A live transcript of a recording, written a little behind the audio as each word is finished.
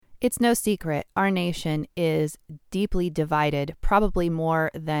It's no secret our nation is deeply divided, probably more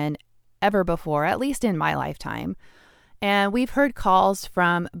than ever before, at least in my lifetime. And we've heard calls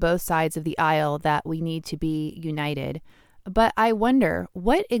from both sides of the aisle that we need to be united. But I wonder,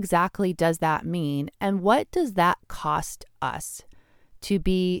 what exactly does that mean? And what does that cost us to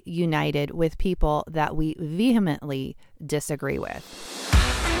be united with people that we vehemently disagree with?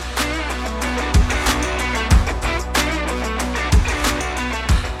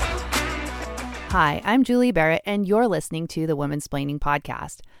 Hi, I'm Julie Barrett, and you're listening to the Womansplaining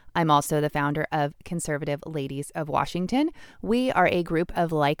Podcast. I'm also the founder of Conservative Ladies of Washington. We are a group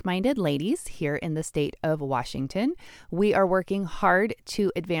of like-minded ladies here in the state of Washington. We are working hard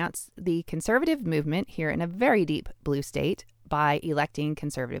to advance the conservative movement here in a very deep blue state by electing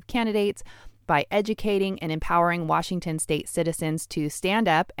conservative candidates, by educating and empowering Washington state citizens to stand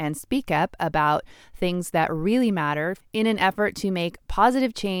up and speak up about things that really matter in an effort to make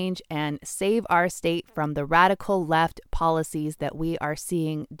positive change and save our state from the radical left policies that we are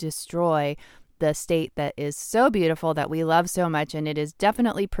seeing destroy the state that is so beautiful, that we love so much, and it is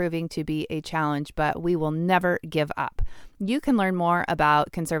definitely proving to be a challenge, but we will never give up. You can learn more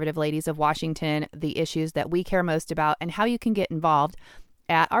about Conservative Ladies of Washington, the issues that we care most about, and how you can get involved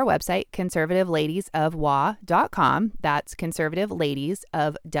at our website, conservativeladiesofwa.com. That's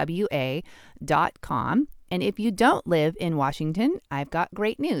conservativeladiesofwa.com. And if you don't live in Washington, I've got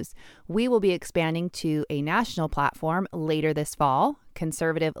great news. We will be expanding to a national platform later this fall,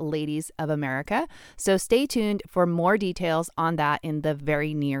 Conservative Ladies of America. So stay tuned for more details on that in the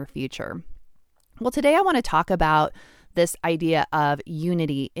very near future. Well, today I want to talk about this idea of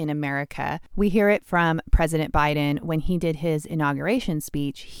unity in America. We hear it from President Biden. When he did his inauguration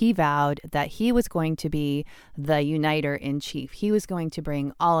speech, he vowed that he was going to be the uniter in chief. He was going to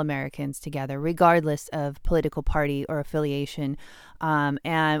bring all Americans together, regardless of political party or affiliation.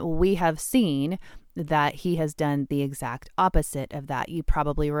 And we have seen that he has done the exact opposite of that. You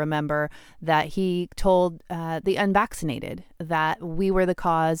probably remember that he told the unvaccinated that we were the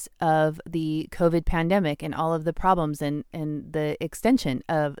cause of the COVID pandemic and all of the problems and the extension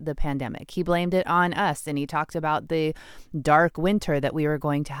of the pandemic. He blamed it on us, and he talked about the dark winter that we were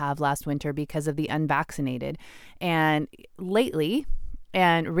going to have last winter because of the unvaccinated. And lately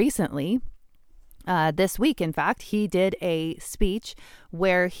and recently, this week, in fact, he did a speech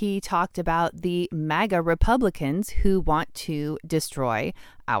where he talked about the MAGA Republicans who want to destroy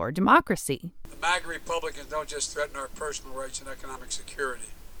our democracy. The MAGA Republicans don't just threaten our personal rights and economic security.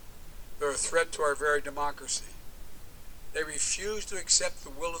 They're a threat to our very democracy. They refuse to accept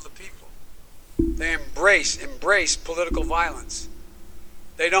the will of the people. They embrace political violence.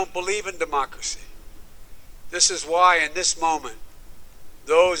 They don't believe in democracy. This is why, in this moment,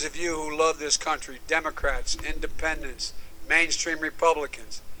 those of you who love this country, Democrats, independents, mainstream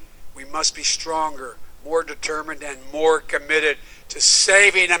Republicans, we must be stronger, more determined, and more committed to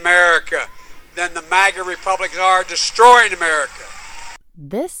saving America than the MAGA Republicans are destroying America.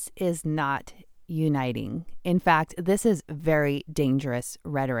 This is not uniting. In fact, this is very dangerous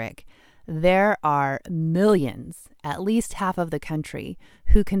rhetoric. There are millions, at least half of the country,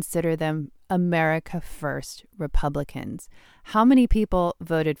 who consider them America First Republicans. How many people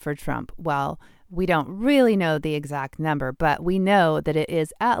voted for Trump? Well, we don't really know the exact number, but we know that it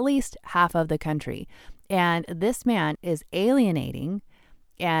is at least half of the country. And this man is alienating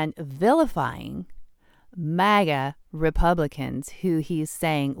and vilifying MAGA Republicans who he's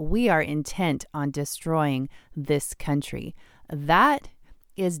saying we are intent on destroying this country. That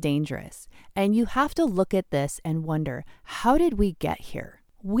is dangerous. And you have to look at this and wonder, how did we get here?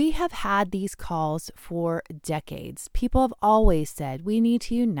 We have had these calls for decades. People have always said, we need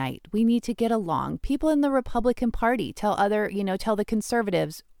to unite. We need to get along. People in the Republican Party tell the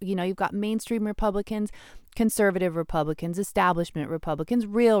conservatives, you've got mainstream Republicans, conservative Republicans, establishment Republicans,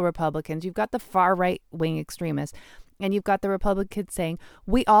 real Republicans. You've got the far right wing extremists. And you've got the Republicans saying,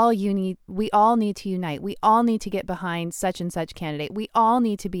 we all need to unite. We all need to get behind such and such candidate. We all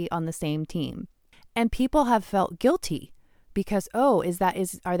need to be on the same team. And people have felt guilty because, are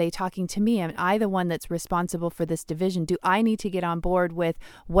they talking to me? Am I the one that's responsible for this division? Do I need to get on board with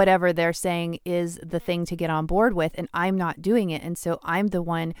whatever they're saying is the thing to get on board with? And I'm not doing it. And so I'm the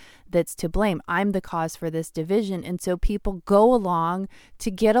one that's to blame. I'm the cause for this division. And so people go along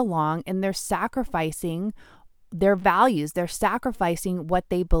to get along, and they're sacrificing their values. They're sacrificing what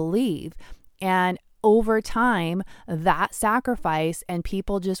they believe. And over time, that sacrifice and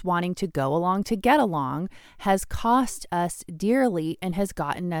people just wanting to go along to get along has cost us dearly and has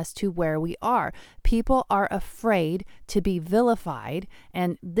gotten us to where we are. People are afraid to be vilified.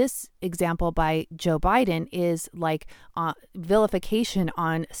 And this example by Joe Biden is like vilification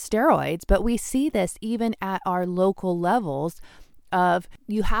on steroids. But we see this even at our local levels of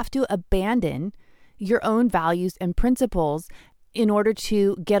you have to abandon your own values and principles in order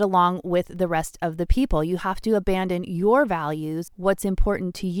to get along with the rest of the people. You have to abandon your values, what's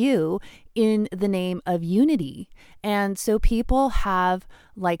important to you, in the name of unity. And so people have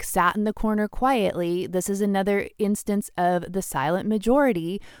like sat in the corner quietly. This is another instance of the silent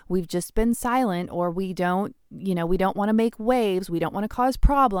majority. We've just been silent, or we don't want to make waves. We don't want to cause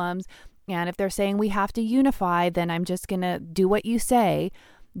problems. And if they're saying we have to unify, then I'm just going to do what you say.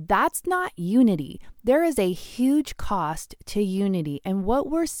 That's not unity. There is a huge cost to unity. And what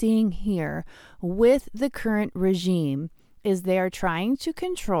we're seeing here with the current regime is they are trying to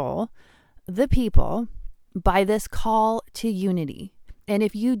control the people by this call to unity. And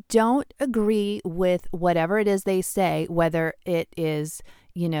if you don't agree with whatever it is they say, whether it is,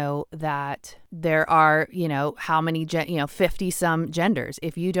 that there are, how many, 50 some genders.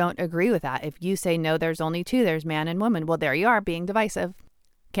 If you don't agree with that, if you say, no, there's only two, there's man and woman. Well, there you are being divisive.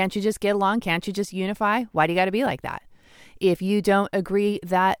 Can't you just get along? Can't you just unify? Why do you got to be like that? If you don't agree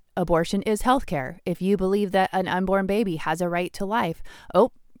that abortion is healthcare, if you believe that an unborn baby has a right to life,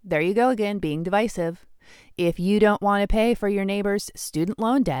 oh, there you go again, being divisive. If you don't want to pay for your neighbor's student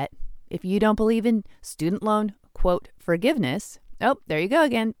loan debt, if you don't believe in student loan, quote, forgiveness, oh, there you go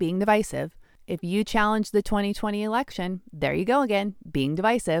again, being divisive. If you challenge the 2020 election, there you go again, being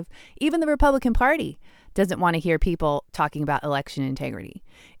divisive. Even the Republican Party doesn't want to hear people talking about election integrity.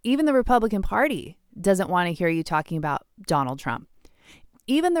 Even the Republican Party doesn't want to hear you talking about Donald Trump.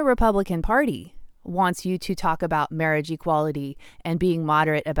 Even the Republican Party wants you to talk about marriage equality and being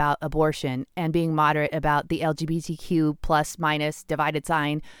moderate about abortion and being moderate about the LGBTQ plus minus divided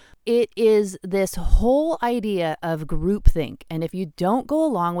sign. It is this whole idea of groupthink. And if you don't go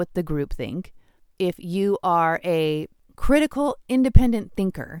along with the groupthink, if you are a critical, independent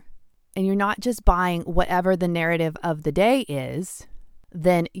thinker, and you're not just buying whatever the narrative of the day is,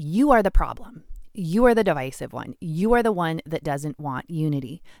 then you are the problem. You are the divisive one. You are the one that doesn't want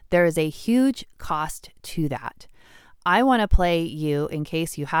unity. There is a huge cost to that. I want to play you, in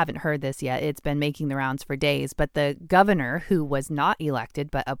case you haven't heard this yet, it's been making the rounds for days, but the governor who was not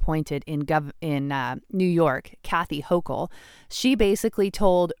elected but appointed in New York, Kathy Hochul, she basically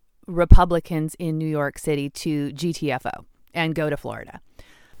told Republicans in New York City to GTFO and go to Florida.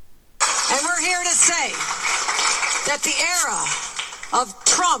 And we're here to say that the era of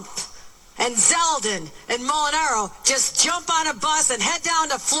Trump and Zeldin and Molinaro, just jump on a bus and head down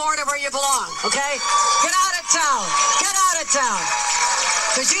to Florida where you belong, okay? Get out of town. Get out of town.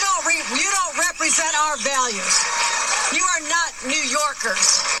 Because you don't represent our values. You are not New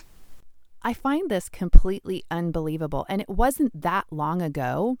Yorkers. I find this completely unbelievable. And it wasn't that long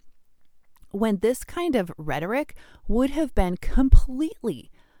ago when this kind of rhetoric would have been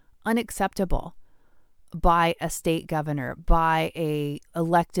completely unacceptable by a state governor, by a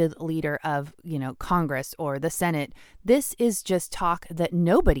elected leader of, Congress or the Senate. This is just talk that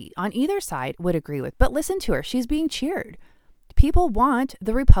nobody on either side would agree with. But listen to her. She's being cheered. People want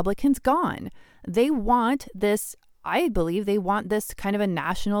the Republicans gone. They want this, I believe they want this kind of a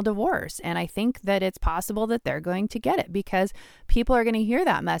national divorce. And I think that it's possible that they're going to get it because people are going to hear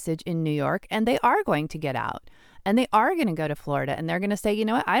that message in New York and they are going to get out and they are going to go to Florida and they're going to say, you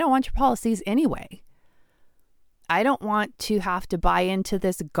know what, I don't want your policies anyway. I don't want to have to buy into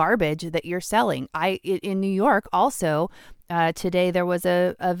this garbage that you're selling. In New York also, today there was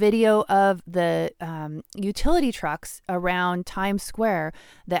a video of the utility trucks around Times Square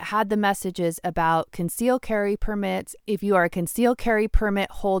that had the messages about concealed carry permits. If you are a concealed carry permit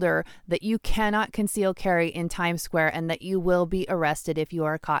holder, that you cannot conceal carry in Times Square and that you will be arrested if you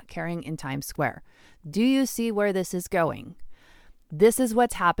are caught carrying in Times Square. Do you see where this is going? This is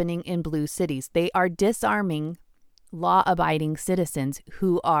what's happening in blue cities. They are disarming law-abiding citizens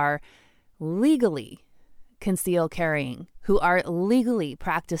who are legally concealed carrying, who are legally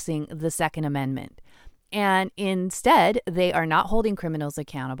practicing the Second Amendment. And instead, they are not holding criminals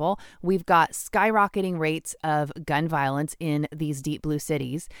accountable. We've got skyrocketing rates of gun violence in these deep blue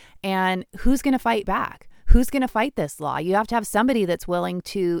cities. And who's going to fight back? Who's going to fight this law? You have to have somebody that's willing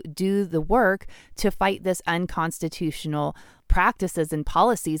to do the work to fight this unconstitutional practices and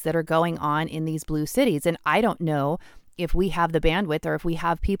policies that are going on in these blue cities. And I don't know if we have the bandwidth or if we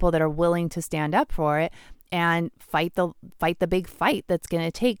have people that are willing to stand up for it. and fight the big fight that's going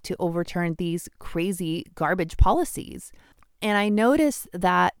to take to overturn these crazy garbage policies. And I notice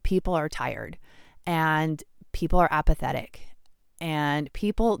that people are tired and people are apathetic. And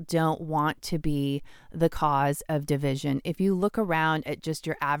people don't want to be the cause of division. If you look around at just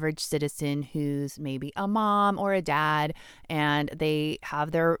your average citizen who's maybe a mom or a dad, and they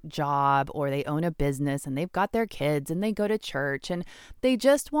have their job or they own a business and they've got their kids and they go to church and they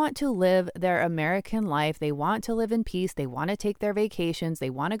just want to live their American life. They want to live in peace. They want to take their vacations.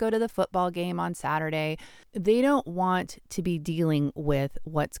 They want to go to the football game on Saturday. They don't want to be dealing with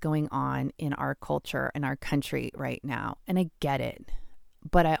what's going on in our culture and our country right now. And I get it.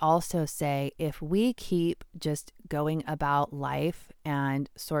 But I also say, if we keep just going about life and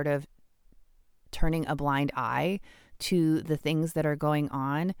sort of turning a blind eye to the things that are going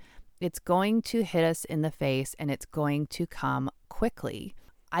on, it's going to hit us in the face and it's going to come quickly.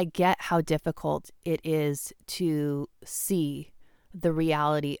 I get how difficult it is to see the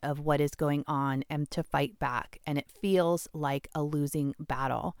reality of what is going on and to fight back. And it feels like a losing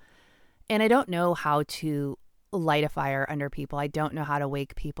battle. And I don't know how to light a fire under people. I don't know how to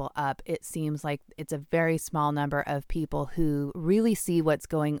wake people up. It seems like it's a very small number of people who really see what's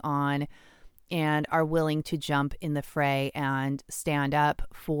going on and are willing to jump in the fray and stand up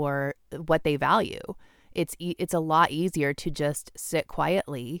for what they value. It's a lot easier to just sit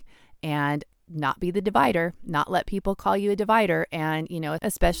quietly and not be the divider, not let people call you a divider. And,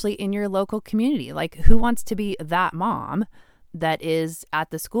 especially in your local community, like, who wants to be that mom that is at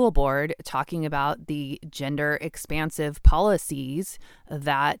the school board talking about the gender expansive policies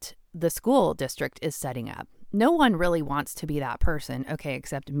that the school district is setting up? No one really wants to be that person. Okay,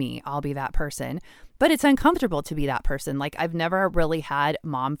 except me. I'll be that person. But it's uncomfortable to be that person. Like, I've never really had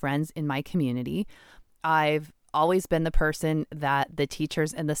mom friends in my community. I've always been the person that the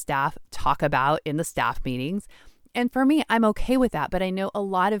teachers and the staff talk about in the staff meetings. And for me, I'm okay with that. But I know a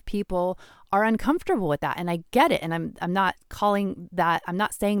lot of people are uncomfortable with that. And I get it. And I'm not calling that, I'm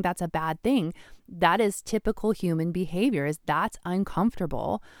not saying that's a bad thing. That is typical human behavior. That's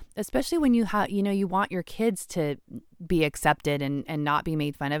uncomfortable, especially when you have, you want your kids to be accepted and not be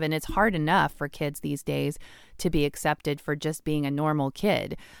made fun of. And it's hard enough for kids these days to be accepted for just being a normal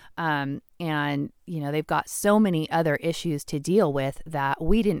kid. And they've got so many other issues to deal with that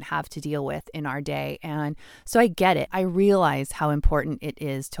we didn't have to deal with in our day. And so I get it. I realize how important it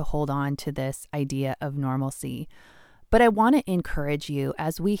is to hold on to this idea of normalcy. But I want to encourage you,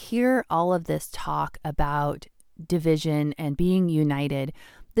 as we hear all of this talk about division and being united,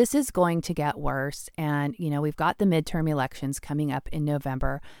 this is going to get worse. And, we've got the midterm elections coming up in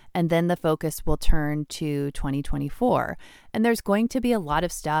November, and then the focus will turn to 2024. And there's going to be a lot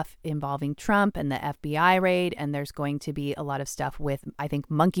of stuff involving Trump and the FBI raid. And there's going to be a lot of stuff with, I think,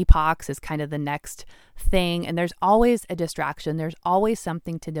 monkeypox is kind of the next thing. And there's always a distraction. There's always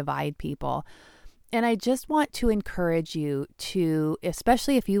something to divide people. And I just want to encourage you to,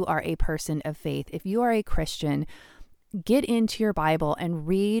 especially if you are a person of faith, if you are a Christian, get into your Bible and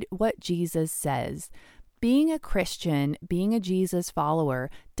read what Jesus says. Being a Christian, being a Jesus follower,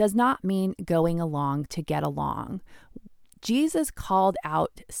 does not mean going along to get along. Jesus called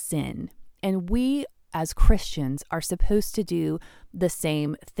out sin, and we as Christians are supposed to do the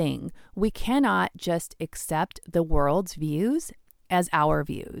same thing. We cannot just accept the world's views as our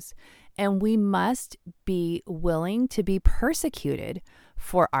views. And we must be willing to be persecuted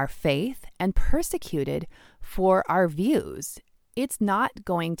for our faith and persecuted for our views. It's not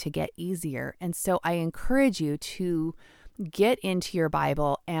going to get easier. And so I encourage you to get into your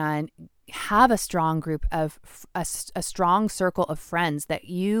Bible and have a strong group of a strong circle of friends that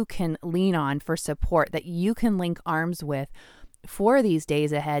you can lean on for support, that you can link arms with for these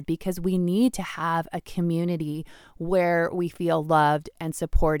days ahead, because we need to have a community where we feel loved and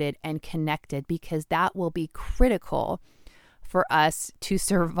supported and connected, because that will be critical for us to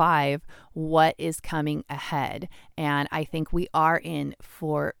survive what is coming ahead. And I think we are in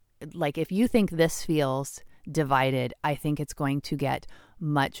for, if you think this feels divided, I think it's going to get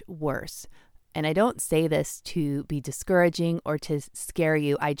much worse. And I don't say this to be discouraging or to scare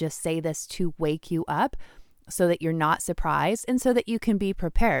you. I just say this to wake you up, so that you're not surprised and so that you can be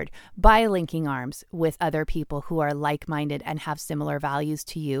prepared by linking arms with other people who are like-minded and have similar values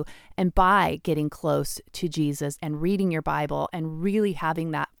to you, and by getting close to Jesus and reading your Bible and really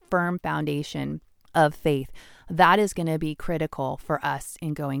having that firm foundation of faith. That is going to be critical for us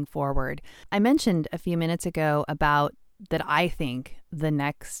in going forward. I mentioned a few minutes ago about that I think the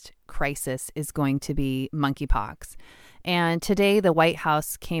next crisis is going to be monkeypox. And today, the White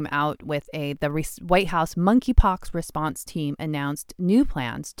House came out with White House monkeypox response team announced new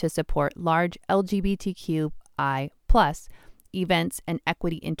plans to support large LGBTQI+ events and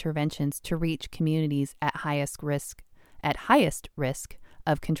equity interventions to reach communities at highest risk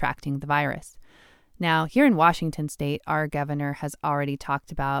of contracting the virus. Now, here in Washington state, our governor has already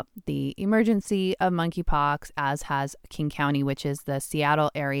talked about the emergency of monkeypox, as has King County, which is the Seattle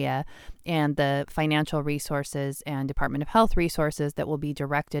area, and the financial resources and Department of Health resources that will be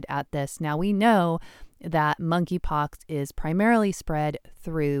directed at this. Now, we know that monkeypox is primarily spread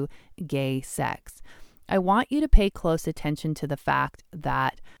through gay sex. I want you to pay close attention to the fact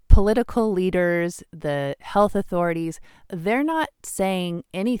that political leaders, the health authorities, they're not saying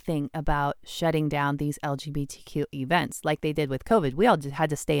anything about shutting down these LGBTQ events like they did with COVID. We all just had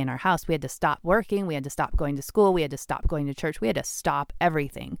to stay in our house. We had to stop working. We had to stop going to school. We had to stop going to church. We had to stop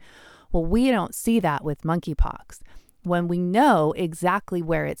everything. Well, we don't see that with monkeypox. When we know exactly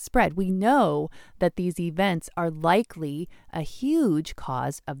where it's spread, we know that these events are likely a huge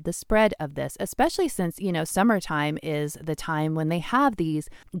cause of the spread of this, especially since, summertime is the time when they have these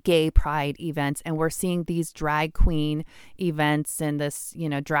gay pride events, and we're seeing these drag queen events and this,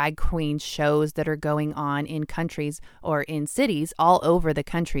 drag queen shows that are going on in countries or in cities all over the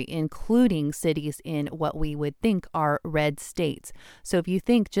country, including cities in what we would think are red states. So if you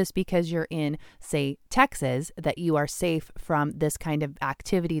think just because you're in, say, Texas, that you are safe from this kind of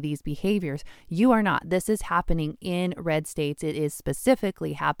activity, these behaviors, you are not. This is happening in red states. It is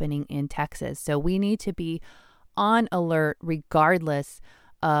specifically happening in Texas. So we need to be on alert regardless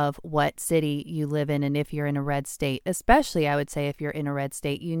of what city you live in. And if you're in a red state, especially I would say if you're in a red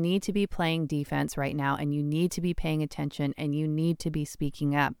state, you need to be playing defense right now, and you need to be paying attention, and you need to be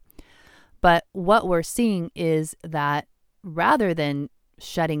speaking up. But what we're seeing is that rather than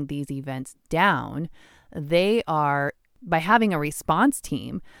shutting these events down, they are, by having a response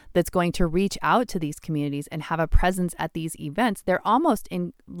team that's going to reach out to these communities and have a presence at these events, they're almost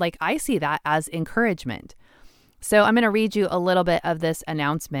I see that as encouragement. So I'm going to read you a little bit of this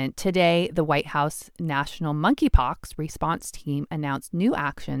announcement. Today, the White House National Monkeypox Response Team announced new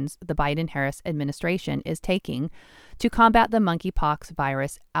actions the Biden-Harris administration is taking to combat the monkeypox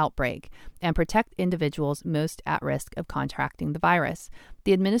virus outbreak and protect individuals most at risk of contracting the virus.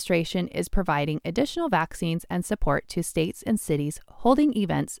 The administration is providing additional vaccines and support to states and cities holding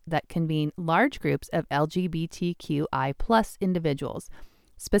events that convene large groups of LGBTQI+ individuals,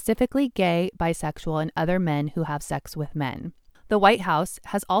 specifically gay, bisexual, and other men who have sex with men. The White House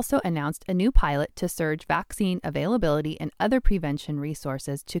has also announced a new pilot to surge vaccine availability and other prevention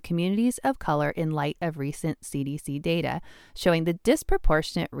resources to communities of color in light of recent CDC data showing the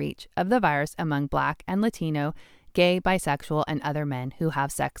disproportionate reach of the virus among Black and Latino, gay, bisexual, and other men who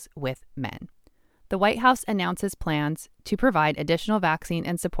have sex with men. The White House announces plans to provide additional vaccine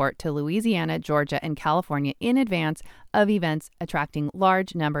and support to Louisiana, Georgia, and California in advance of events attracting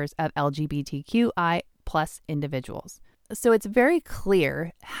large numbers of LGBTQI+ individuals. So it's very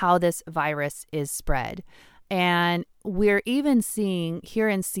clear how this virus is spread. And we're even seeing here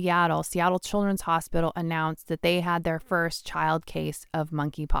in Seattle Children's Hospital announced that they had their first child case of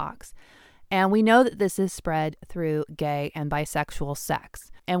monkeypox. And we know that this is spread through gay and bisexual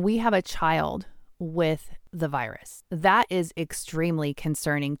sex. And we have a child with the virus. That is extremely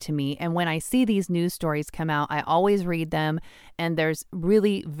concerning to me. And when I see these news stories come out, I always read them, and there's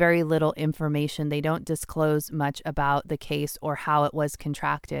really very little information. They don't disclose much about the case or how it was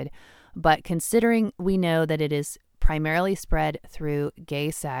contracted. But considering we know that it is primarily spread through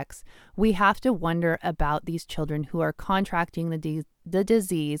gay sex, we have to wonder about these children who are contracting the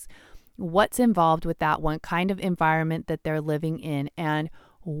disease, what's involved with that, what kind of environment that they're living in, and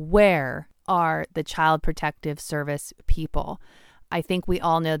where are the Child Protective Service people? I think we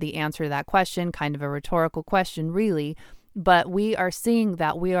all know the answer to that question, kind of a rhetorical question, really, but we are seeing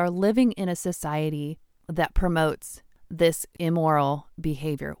that we are living in a society that promotes this immoral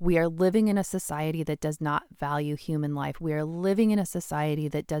behavior. We are living in a society that does not value human life. We are living in a society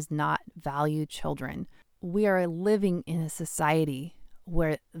that does not value children. We are living in a society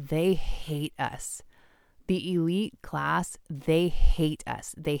where they hate us. The elite class, they hate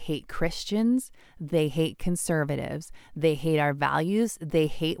us. They hate Christians. They hate conservatives. They hate our values. They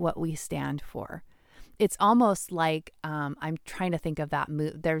hate what we stand for. It's almost like, I'm trying to think of that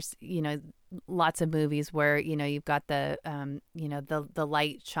movie. There's, lots of movies where, you've got the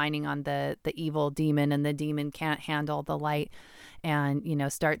light shining on the evil demon, and the demon can't handle the light and,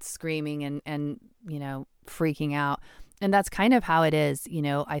 starts screaming and freaking out. And that's kind of how it is.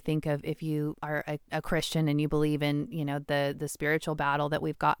 I think of if you are a Christian and you believe in, the spiritual battle that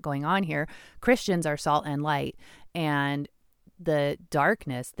we've got going on here, Christians are salt and light, and the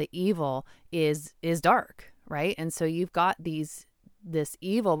darkness, the evil is dark, right? And so you've got this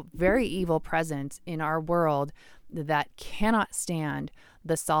evil, very evil presence in our world that cannot stand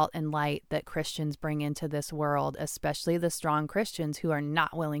the salt and light that Christians bring into this world, especially the strong Christians who are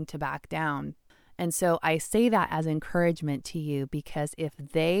not willing to back down. And so I say that as encouragement to you, because if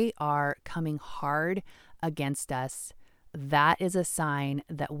they are coming hard against us, that is a sign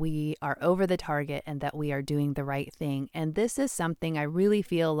that we are over the target and that we are doing the right thing. And this is something I really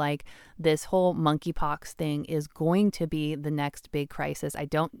feel like this whole monkeypox thing is going to be the next big crisis. I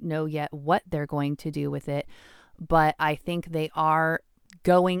don't know yet what they're going to do with it, but I think they are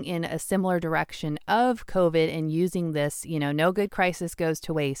going in a similar direction of COVID and using this, no good crisis goes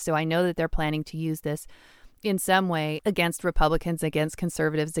to waste. So I know that they're planning to use this in some way against Republicans, against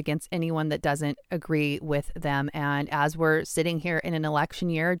conservatives, against anyone that doesn't agree with them. And as we're sitting here in an election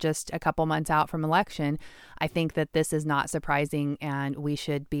year, just a couple months out from election, I think that this is not surprising, and we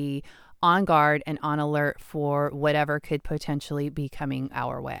should be on guard and on alert for whatever could potentially be coming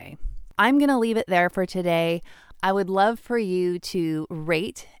our way. I'm going to leave it there for today. I would love for you to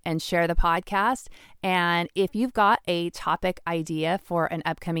rate and share the podcast. And if you've got a topic idea for an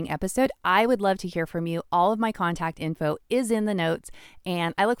upcoming episode, I would love to hear from you. All of my contact info is in the notes,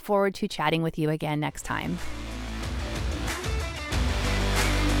 and I look forward to chatting with you again next time.